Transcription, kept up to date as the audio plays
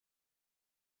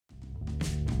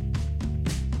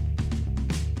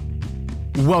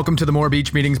Welcome to the More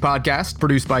Beach Meetings podcast,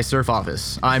 produced by Surf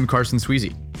Office. I'm Carson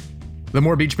Sweezy. The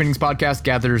More Beach Meetings podcast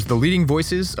gathers the leading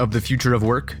voices of the future of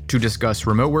work to discuss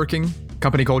remote working,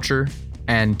 company culture,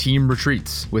 and team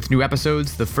retreats, with new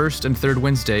episodes the first and third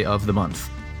Wednesday of the month.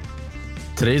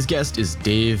 Today's guest is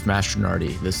Dave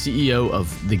Mastronardi, the CEO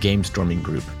of the Gamestorming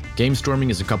Group. Gamestorming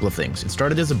is a couple of things. It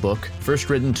started as a book, first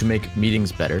written to make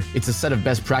meetings better. It's a set of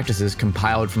best practices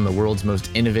compiled from the world's most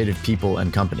innovative people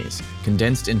and companies,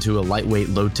 condensed into a lightweight,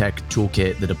 low-tech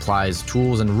toolkit that applies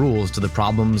tools and rules to the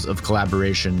problems of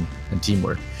collaboration and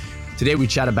teamwork. Today, we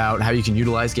chat about how you can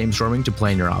utilize Gamestorming to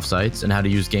plan your offsites and how to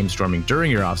use Gamestorming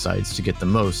during your offsites to get the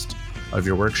most of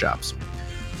your workshops.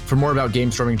 For more about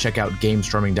Gamestorming, check out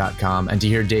Gamestorming.com, and to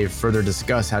hear Dave further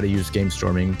discuss how to use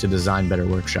Gamestorming to design better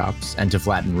workshops and to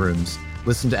flatten rooms,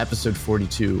 listen to episode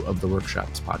 42 of the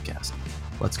Workshops podcast.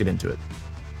 Let's get into it.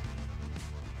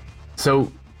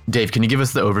 So, Dave, can you give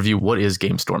us the overview? What is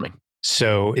Gamestorming?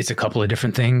 So it's a couple of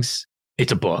different things.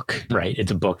 It's a book, right?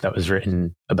 It's a book that was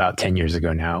written about 10 years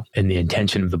ago now. And the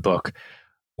intention of the book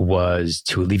was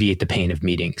to alleviate the pain of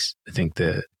meetings. I think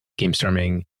the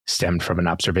Gamestorming stemmed from an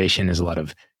observation, as a lot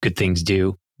of good things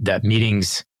do, that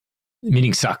meetings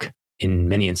suck in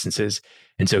many instances.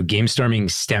 And so Gamestorming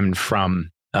stemmed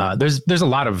from, there's a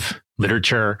lot of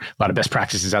literature, a lot of best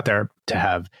practices out there to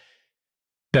have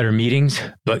better meetings,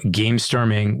 but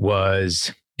Gamestorming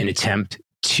was an attempt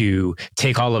to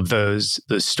take all of those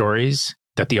stories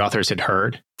that the authors had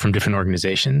heard from different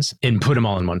organizations and put them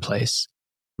all in one place.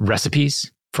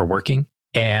 Recipes for working.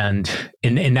 And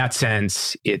in that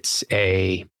sense, it's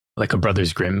like a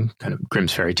Brothers Grimm, kind of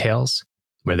Grimm's fairy tales,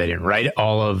 where they didn't write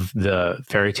all of the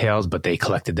fairy tales, but they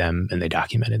collected them and they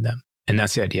documented them. And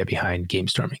that's the idea behind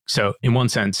Gamestorming. So in one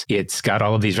sense, it's got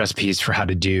all of these recipes for how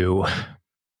to do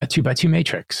a 2x2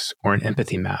 matrix or an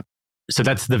empathy map. So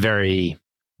that's the very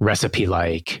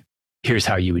recipe-like, here's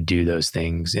how you would do those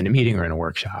things in a meeting or in a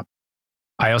workshop.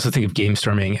 I also think of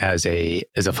Gamestorming as a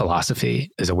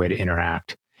philosophy, as a way to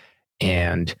interact.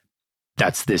 And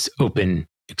that's this open,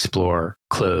 explore,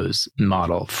 close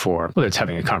model for whether it's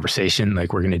having a conversation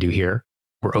like we're going to do here,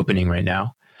 we're opening right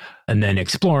now, and then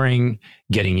exploring,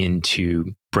 getting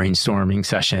into brainstorming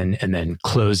session, and then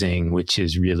closing, which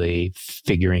is really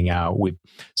figuring out. We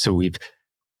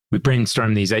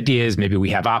brainstorm these ideas, maybe we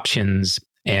have options,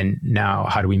 and now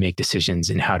how do we make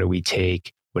decisions and how do we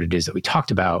take what it is that we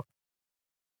talked about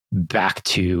back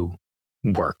to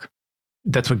work?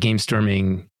 That's what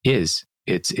Gamestorming is.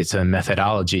 It's a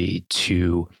methodology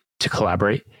to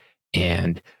collaborate.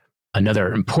 And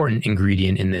another important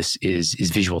ingredient in this is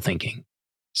visual thinking.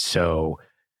 So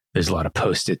there's a lot of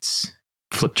Post-its,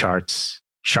 flip charts,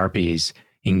 Sharpies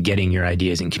in getting your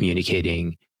ideas and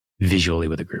communicating visually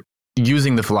with a group.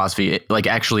 Using the philosophy, like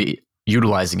actually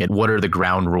utilizing it, what are the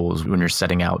ground rules when you're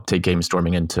setting out to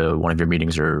Gamestorming into one of your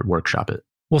meetings or workshop it?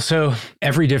 Well, so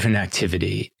every different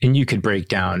activity, and you could break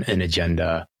down an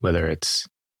agenda, whether it's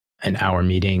an hour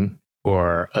meeting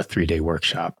or a 3-day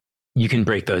workshop. You can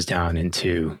break those down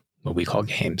into what we call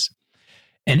games.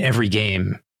 And every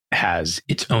game has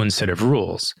its own set of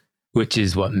rules, which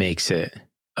is what makes it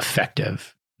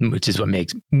effective, which is what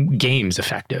makes games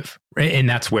effective. Right? And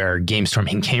that's where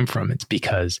Gamestorming came from. It's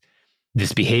because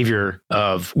this behavior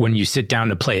of when you sit down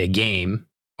to play a game,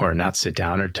 or not sit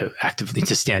down, or to actively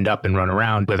to stand up and run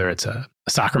around, whether it's a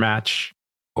soccer match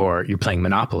or you're playing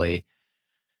Monopoly,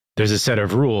 there's a set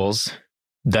of rules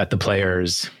that the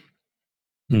players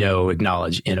know,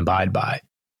 acknowledge, and abide by.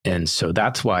 And so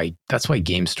that's why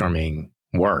Gamestorming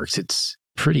works. It's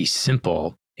pretty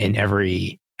simple, and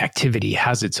every activity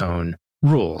has its own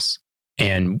rules.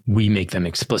 And we make them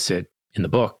explicit in the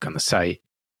book, on the site,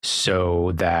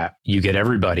 so that you get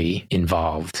everybody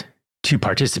involved to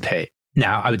participate.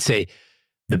 Now, I would say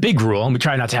the big rule, and we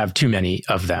try not to have too many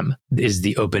of them, is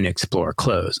the open, explore,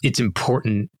 close. It's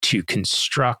important to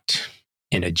construct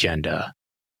an agenda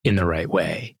in the right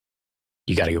way.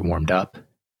 You got to get warmed up.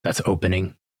 That's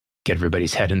opening. Get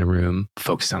everybody's head in the room,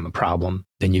 focus on the problem.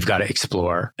 Then you've got to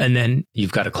explore, and then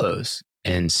you've got to close.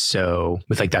 And so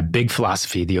with like that big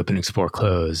philosophy, the open, explore,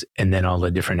 close, and then all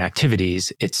the different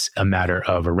activities, it's a matter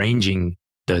of arranging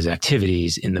those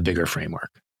activities in the bigger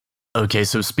framework. Okay,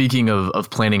 so speaking of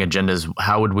planning agendas,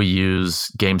 how would we use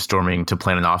Gamestorming to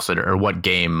plan an offsite, or what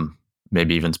game,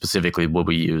 maybe even specifically, would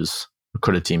we use, or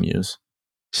could a team use?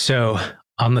 So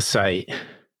on the site,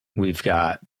 we've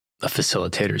got a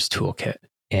facilitator's toolkit,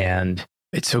 and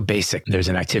it's so basic. There's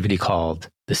an activity called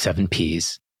the 7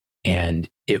 Ps, and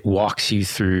it walks you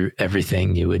through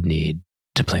everything you would need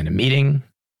to plan a meeting,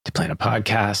 to plan a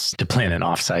podcast, to plan an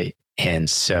offsite. And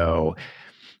so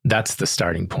that's the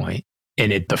starting point.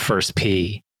 And the first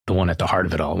P, the one at the heart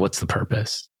of it all. What's the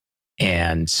purpose?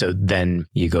 And so then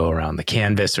you go around the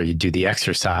canvas or you do the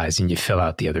exercise and you fill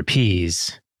out the other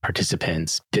P's,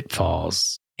 participants,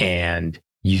 pitfalls, and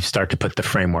you start to put the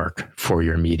framework for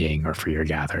your meeting or for your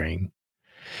gathering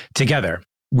together.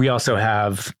 We also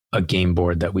have a game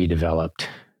board that we developed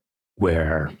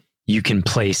where you can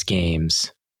place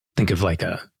games. Think of like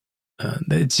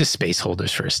it's just space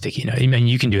holders for a sticky note. I mean,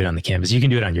 you can do it on the canvas. You can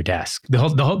do it on your desk. The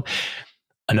whole.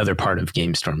 Another part of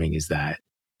game storming is that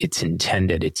it's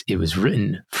intended. It was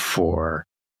written for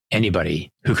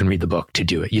anybody who can read the book to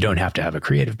do it. You don't have to have a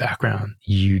creative background.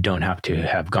 You don't have to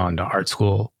have gone to art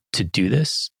school to do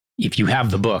this. If you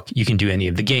have the book, you can do any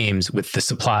of the games with the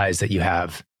supplies that you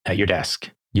have at your desk.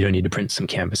 You don't need to print some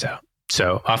canvas out.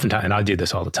 So oftentimes, and I do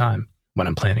this all the time when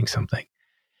I'm planning something,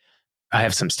 I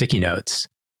have some sticky notes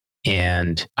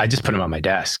and I just put them on my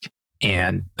desk.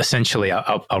 And essentially,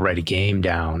 I'll write a game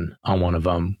down on one of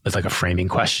them with like a framing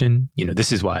question.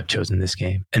 This is why I've chosen this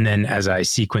game. And then as I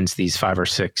sequence these 5 or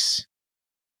 6,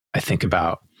 I think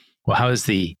about, well, how is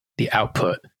the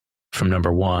output from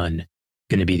number 1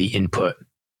 going to be the input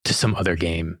to some other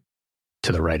game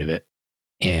to the right of it?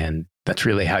 And that's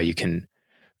really how you can,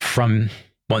 from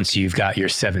once you've got your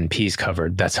 7 Ps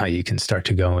covered, that's how you can start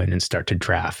to go in and start to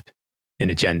draft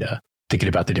an agenda, thinking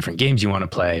about the different games you want to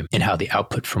play and how the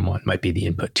output from one might be the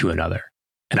input to another.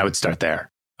 And I would start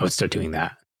there. I would start doing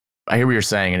that. I hear what you're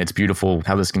saying, and it's beautiful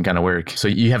how this can kind of work. So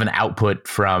you have an output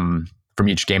from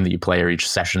each game that you play or each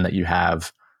session that you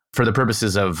have. For the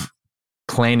purposes of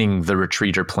planning the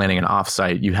retreat or planning an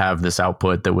offsite, you have this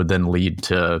output that would then lead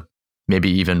to maybe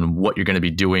even what you're going to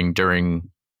be doing during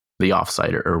the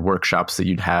offsite or workshops that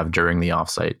you'd have during the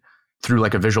offsite. Through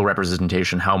like a visual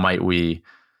representation, how might we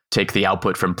take the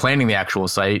output from planning the actual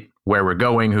site, where we're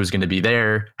going, who's going to be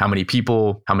there, how many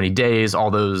people, how many days,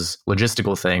 all those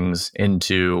logistical things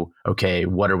into, okay,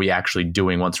 what are we actually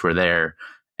doing once we're there?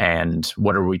 And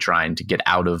what are we trying to get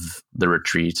out of the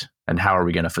retreat? And how are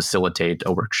we going to facilitate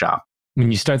a workshop?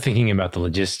 When you start thinking about the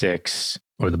logistics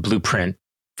or the blueprint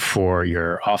for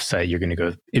your offsite, you're going to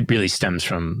go, it really stems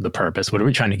from the purpose. What are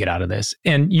we trying to get out of this?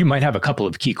 And you might have a couple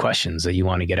of key questions that you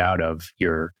want to get out of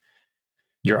your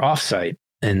offsite.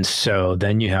 And so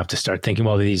then you have to start thinking,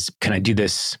 well, can I do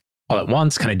this all at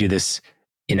once? Can I do this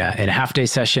in a half day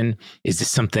session? Is this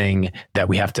something that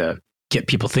we have to get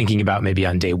people thinking about maybe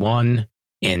on day 1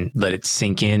 and let it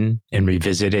sink in and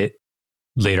revisit it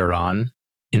later on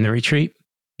in the retreat?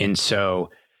 And so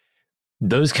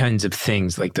those kinds of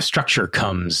things, like the structure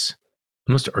comes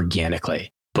almost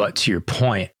organically. But to your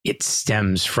point, it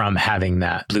stems from having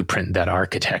that blueprint, that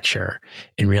architecture,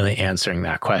 and really answering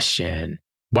that question.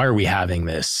 Why are we having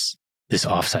this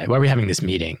offsite? Why are we having this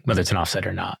meeting, whether it's an offsite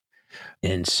or not?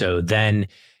 And so then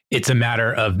it's a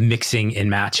matter of mixing and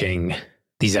matching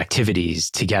these activities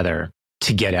together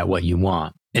to get at what you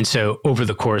want. And so over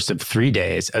the course of 3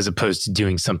 days, as opposed to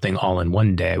doing something all in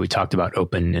one day, we talked about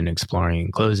open and exploring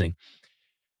and closing.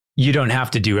 You don't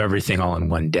have to do everything all in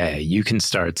one day. You can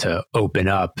start to open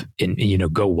up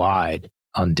and go wide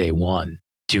on day 1,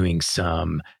 doing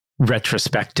some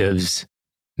retrospectives.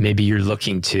 Maybe you're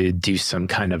looking to do some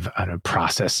kind of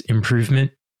process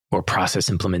improvement or process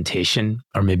implementation,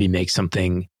 or maybe make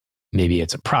something, maybe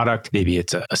it's a product, maybe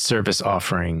it's a service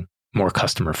offering, more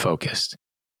customer focused.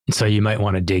 And so you might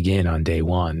want to dig in on day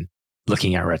 1,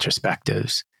 looking at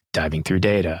retrospectives, diving through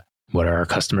data. What are our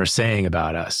customers saying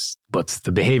about us? What's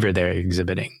the behavior they're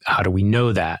exhibiting? How do we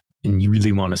know that? And you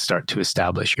really want to start to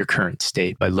establish your current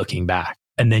state by looking back.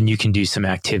 And then you can do some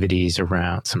activities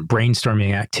around some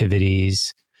brainstorming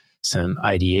activities, some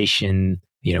ideation,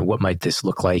 what might this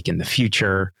look like in the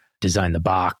future? Design the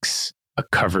box, a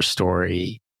cover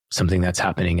story, something that's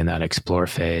happening in that explore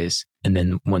phase. And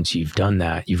then once you've done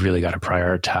that, you've really got to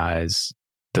prioritize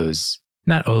those,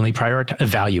 not only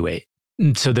evaluate.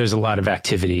 And so there's a lot of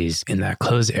activities in that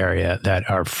close area that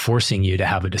are forcing you to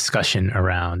have a discussion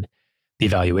around the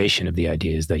evaluation of the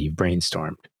ideas that you've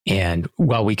brainstormed. And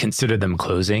while we consider them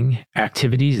closing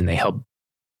activities and they help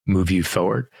move you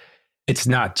forward, it's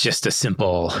not just a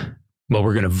simple, well,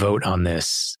 we're going to vote on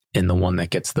this and the one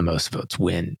that gets the most votes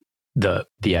win. The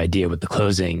idea with the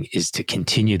closing is to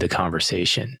continue the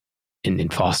conversation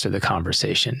and foster the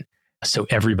conversation. So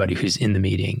everybody who's in the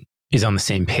meeting is on the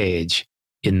same page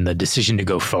in the decision to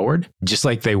go forward, just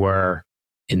like they were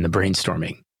in the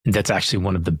brainstorming. And that's actually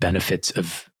one of the benefits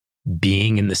of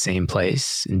being in the same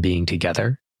place and being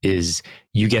together, is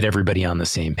you get everybody on the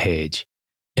same page.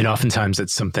 And oftentimes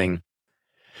it's something,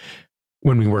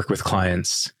 when we work with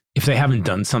clients, if they haven't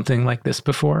done something like this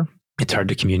before, it's hard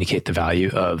to communicate the value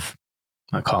of,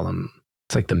 I call them,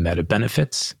 it's like the meta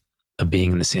benefits of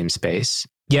being in the same space.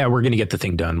 yeah, we're going to get the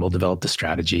thing done. We'll develop the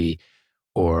strategy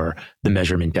or the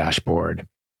measurement dashboard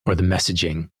or the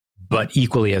messaging. But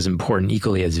equally as important,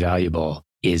 equally as valuable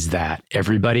is that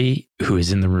everybody who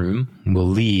is in the room will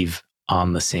leave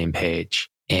on the same page.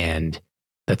 And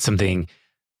that's something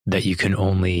that you can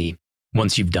only,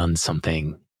 once you've done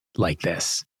something like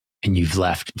this and you've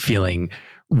left feeling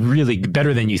really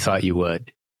better than you thought you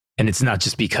would. And it's not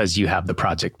just because you have the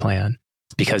project plan,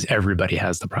 it's because everybody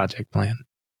has the project plan.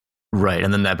 Right.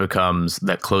 And then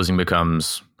that closing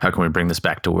becomes, how can we bring this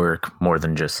back to work more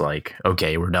than just like,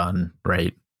 okay, we're done.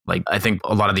 Right. Like, I think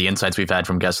a lot of the insights we've had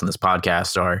from guests on this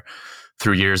podcast are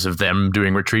through years of them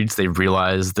doing retreats, they've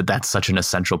realized that that's such an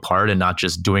essential part, and not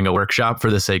just doing a workshop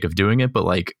for the sake of doing it, but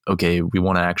like, okay, we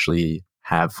want to actually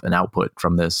have an output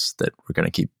from this that we're going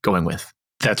to keep going with.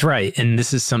 That's right. And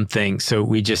this is something, so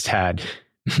we just had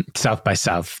South by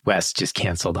Southwest just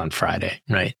canceled on Friday,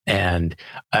 right? And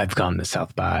I've gone to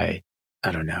South by,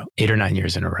 I don't know, 8 or 9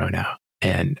 years in a row now.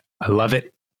 And I love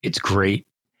it. It's great.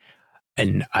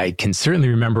 And I can certainly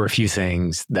remember a few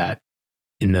things that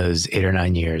in those 8 or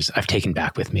 9 years I've taken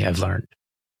back with me. I've learned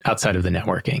outside of the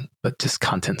networking, but just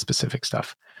content specific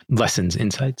stuff, lessons,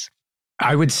 insights.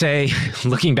 I would say,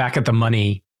 looking back at the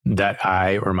money that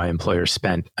I or my employer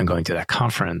spent on going to that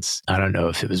conference, I don't know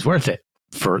if it was worth it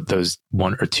for those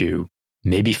 1 or 2,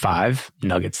 maybe 5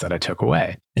 nuggets that I took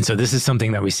away. And so this is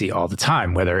something that we see all the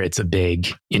time, whether it's a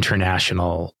big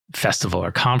international festival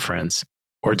or conference,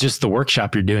 or just the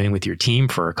workshop you're doing with your team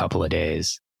for a couple of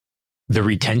days. The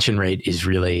retention rate is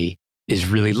really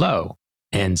low.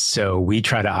 And so we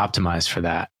try to optimize for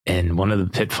that. And one of the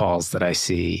pitfalls that I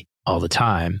see all the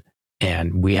time,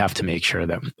 and we have to make sure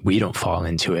that we don't fall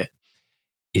into it,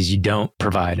 is you don't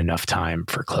provide enough time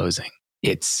for closing.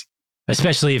 It's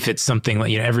especially if it's something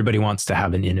like, everybody wants to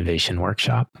have an innovation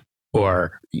workshop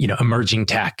or, emerging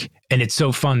tech. And it's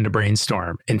so fun to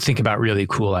brainstorm and think about really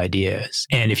cool ideas.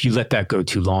 And if you let that go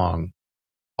too long,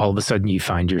 all of a sudden you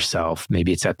find yourself,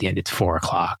 maybe it's at the end, it's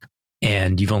 4:00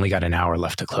 and you've only got an hour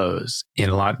left to close.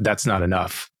 And that's not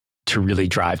enough to really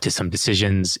drive to some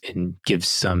decisions and give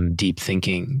some deep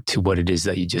thinking to what it is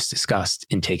that you just discussed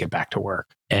and take it back to work.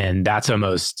 And that's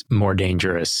almost more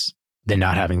dangerous than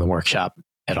not having the workshop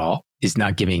at all, is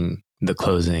not giving the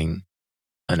closing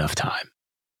enough time.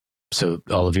 So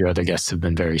all of your other guests have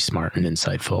been very smart and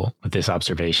insightful with this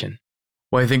observation.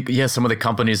 Well, I think, some of the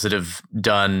companies that have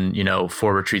done,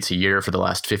 4 retreats a year for the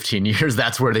last 15 years,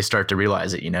 that's where they start to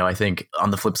realize it. I think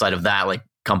on the flip side of that, like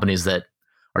companies that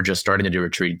are just starting to do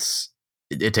retreats,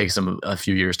 it takes them a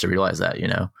few years to realize that,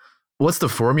 What's the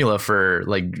formula for,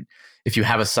 like, if you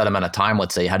have a set amount of time,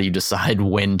 let's say, how do you decide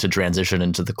when to transition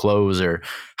into the close, or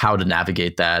how to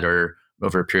navigate that, or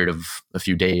over a period of a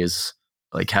few days?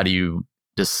 Like, how do you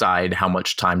decide how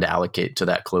much time to allocate to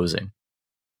that closing?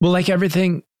 Well, like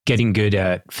everything, getting good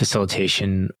at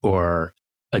facilitation or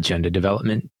agenda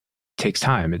development takes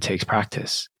time. It takes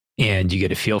practice, and you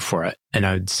get a feel for it. And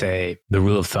I would say the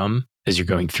rule of thumb as you're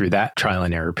going through that trial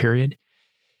and error period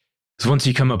is, once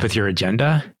you come up with your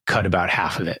agenda, cut about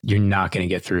half of it. You're not going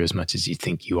to get through as much as you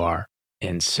think you are.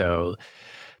 And so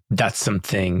that's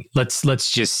something, let's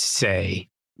just say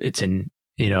it's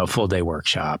a full day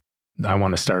workshop. I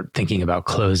want to start thinking about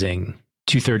closing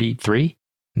 2:33,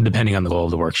 depending on the goal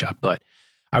of the workshop. But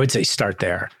I would say start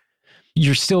there.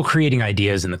 You're still creating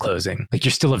ideas in the closing. Like,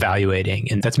 you're still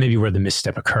evaluating. And that's maybe where the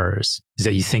misstep occurs, is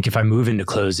that you think, if I move into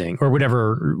closing, or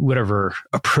whatever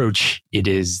approach it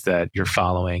is that you're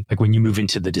following, like when you move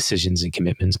into the decisions and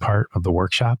commitments part of the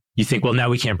workshop, you think, well, now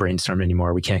we can't brainstorm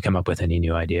anymore. We can't come up with any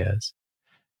new ideas.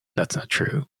 That's not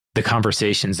true. The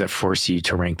conversations that force you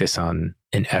to rank this on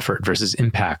an effort versus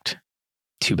impact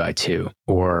 2x2,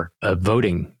 or a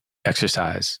voting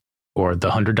exercise, or the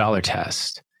 $100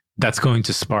 test, that's going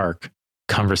to spark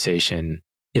conversation,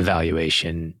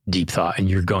 evaluation, deep thought, and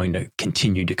you're going to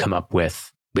continue to come up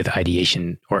with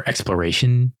ideation or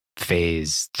exploration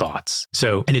phase thoughts.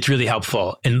 So, and it's really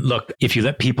helpful. And look, if you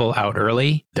let people out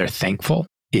early, they're thankful.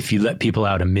 If you let people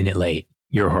out a minute late,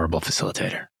 you're a horrible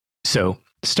facilitator. So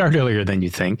start earlier than you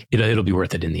think. It'll be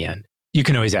worth it in the end. You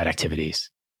can always add activities.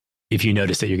 If you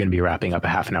notice that you're going to be wrapping up a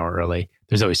half an hour early,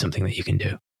 there's always something that you can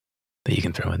do, that you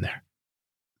can throw in there.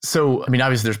 So,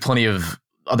 obviously there's plenty of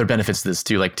other benefits to this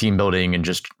too, like team building and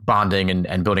just bonding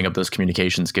and building up those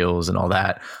communication skills and all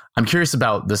that. I'm curious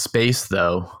about the space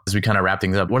though, as we kind of wrap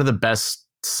things up. What are the best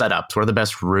setups? What are the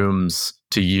best rooms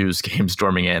to use game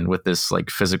storming in with this like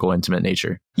physical, intimate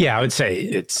nature? Yeah, I would say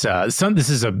it's we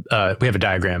have a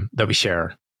diagram that we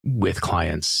share with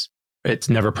clients. It's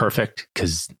never perfect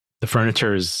because the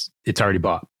furniture it's already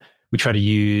bought. We try to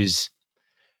use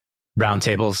round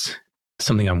tables,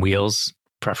 something on wheels,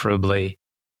 preferably.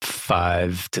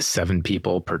 5 to 7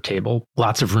 people per table.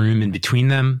 Lots of room in between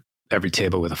them. Every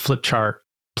table with a flip chart.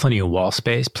 Plenty of wall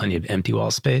space, plenty of empty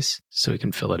wall space, so we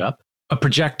can fill it up. A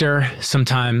projector,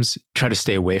 sometimes try to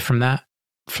stay away from that,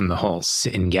 from the whole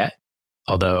sit and get.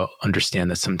 Although understand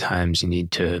that sometimes you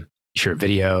need to share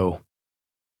video,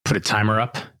 put a timer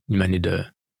up. You might need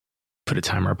to put a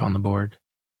timer up on the board.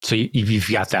 So you've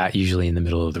got that usually in the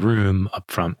middle of the room up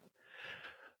front.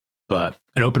 But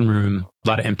an open room, a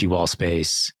lot of empty wall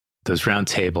space, those round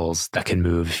tables that can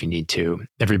move if you need to.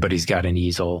 Everybody's got an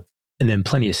easel, and then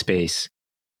plenty of space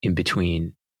in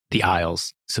between the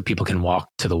aisles so people can walk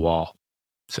to the wall.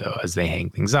 So as they hang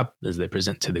things up, as they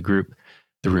present to the group,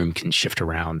 the room can shift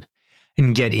around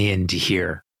and get in to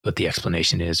hear what the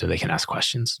explanation is, or they can ask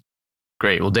questions.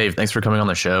 Great. Well, Dave, thanks for coming on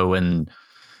the show and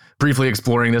briefly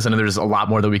exploring this. I know there's a lot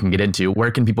more that we can get into.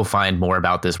 Where can people find more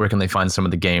about this? Where can they find some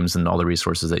of the games and all the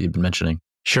resources that you've been mentioning?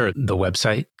 Sure. The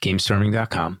website,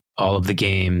 gamestorming.com. All of the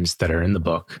games that are in the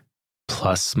book,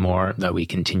 plus more that we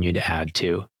continue to add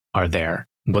to, are there.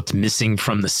 What's missing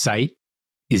from the site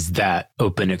is that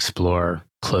open, explore,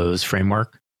 close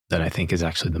framework that I think is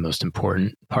actually the most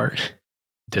important part.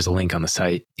 There's a link on the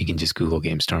site. You can just Google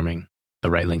Gamestorming. The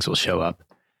right links will show up.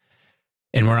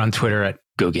 And we're on Twitter at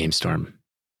GoGamestorm.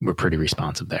 We're pretty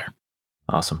responsive there.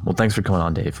 Awesome. Well, thanks for coming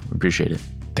on, Dave. We appreciate it.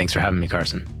 Thanks for having me,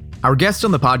 Carson. Our guests on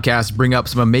the podcast bring up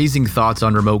some amazing thoughts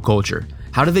on remote culture.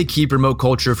 How do they keep remote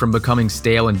culture from becoming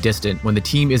stale and distant when the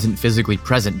team isn't physically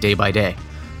present day by day?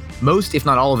 Most, if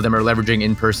not all of them, are leveraging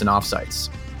in-person offsites.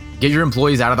 Get your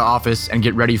employees out of the office and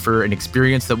get ready for an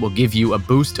experience that will give you a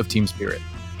boost of team spirit.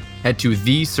 Head to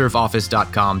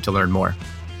thesurfoffice.com to learn more.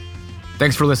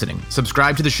 Thanks for listening.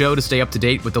 Subscribe to the show to stay up to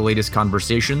date with the latest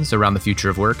conversations around the future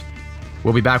of work.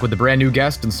 We'll be back with a brand new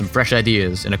guest and some fresh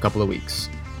ideas in a couple of weeks.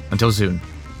 Until soon.